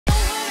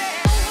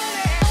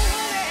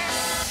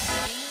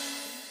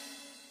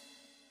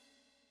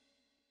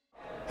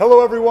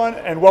Hello everyone,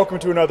 and welcome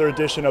to another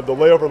edition of the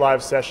Layover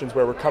Live Sessions,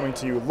 where we're coming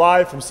to you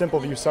live from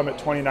SimpleView Summit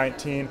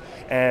 2019,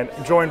 and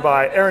joined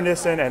by Aaron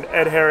Nissen and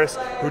Ed Harris,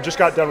 who just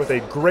got done with a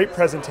great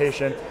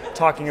presentation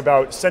talking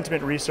about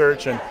sentiment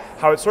research and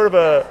how it's sort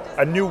of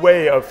a new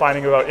way of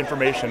finding out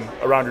information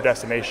around your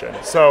destination.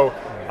 So,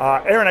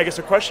 Aaron, I guess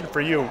a question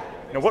for you,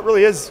 what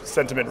really is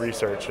sentiment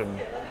research, and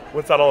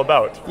what's that all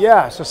about?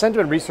 Yeah, so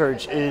sentiment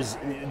research is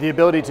the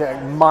ability to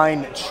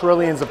mine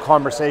trillions of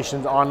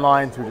conversations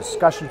online through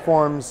discussion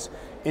forums,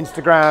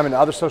 Instagram and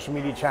other social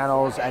media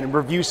channels and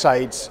review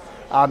sites,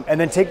 and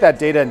then take that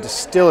data and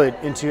distill it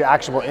into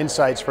actionable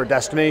insights for a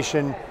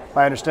destination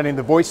by understanding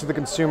the voice of the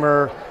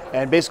consumer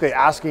and basically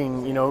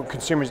asking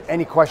consumers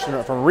any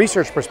question from a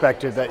research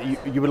perspective that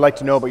you would like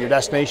to know about your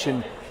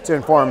destination to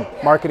inform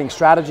marketing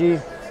strategy,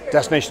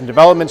 destination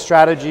development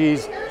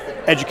strategies,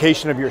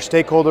 education of your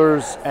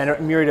stakeholders, and a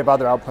myriad of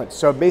other outputs.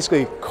 So it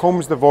basically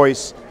combs the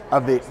voice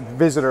of the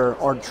visitor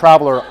or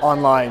traveler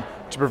online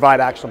to provide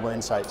actionable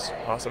insights.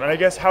 Awesome, and I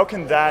guess how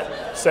can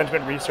that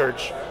sentiment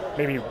research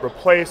maybe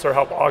replace or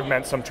help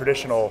augment some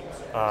traditional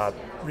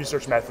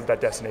research methods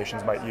that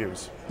destinations might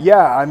use?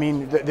 Yeah, I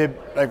mean,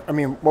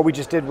 what we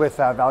just did with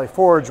Valley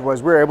Forge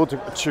was we were able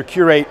to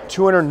curate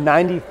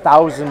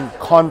 290,000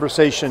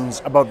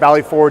 conversations about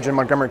Valley Forge and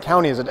Montgomery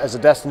County as a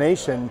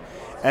destination.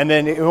 And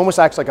then it almost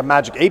acts like a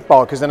magic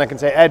 8-ball, because then I can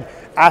say, Ed,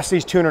 ask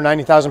these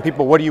 290,000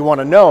 people, what do you want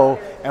to know?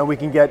 And we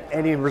can get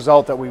any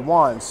result that we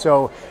want.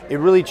 So it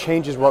really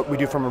changes what we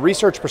do from a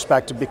research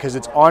perspective, because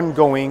it's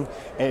ongoing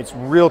and it's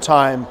real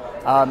time,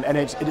 and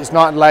it is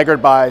not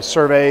laggard by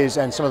surveys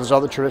and some of those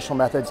other traditional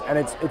methods, and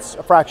it's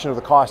a fraction of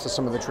the cost of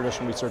some of the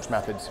traditional research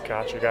methods.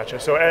 Gotcha.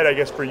 So Ed, I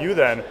guess for you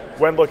then,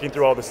 when looking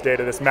through all this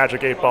data, this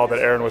magic 8-ball that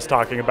Aaron was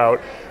talking about,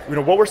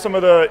 what were some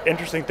of the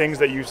interesting things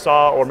that you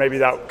saw, or maybe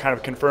that kind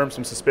of confirmed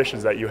some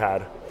suspicions that you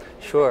had?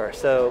 Sure,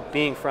 so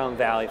being from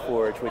Valley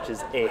Forge, which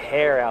is a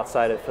hair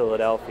outside of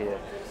Philadelphia,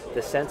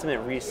 the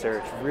sentiment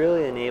research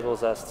really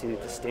enables us to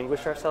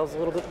distinguish ourselves a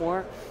little bit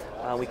more.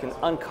 We can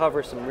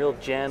uncover some real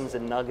gems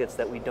and nuggets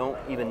that we don't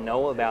even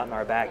know about in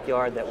our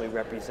backyard that we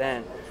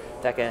represent,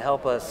 that can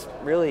help us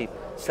really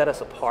set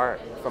us apart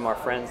from our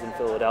friends in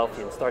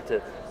Philadelphia and start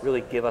to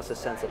really give us a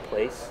sense of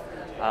place.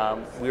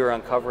 We were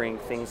uncovering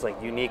things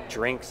like unique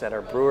drinks at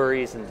our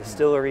breweries and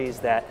distilleries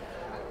that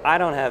I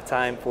don't have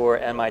time for,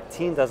 and my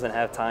team doesn't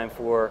have time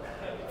for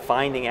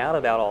finding out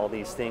about all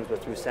these things,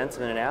 but through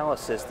sentiment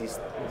analysis, these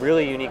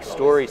really unique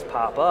stories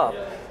pop up,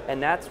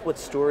 and that's what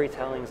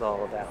storytelling is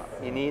all about.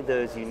 You need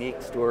those unique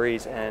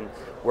stories, and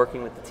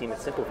working with the team at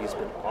SimpleView has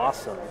been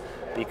awesome,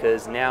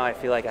 because now I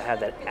feel like I have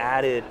that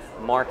added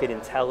market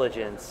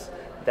intelligence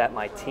that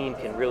my team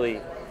can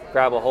really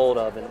grab a hold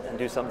of and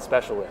do something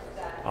special with.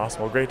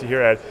 Awesome, well, great to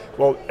hear, Ed.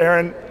 Well,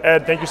 Aaron,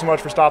 Ed, thank you so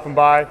much for stopping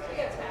by.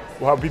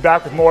 We'll be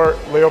back with more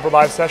Layover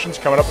Live Sessions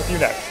coming up with you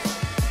next.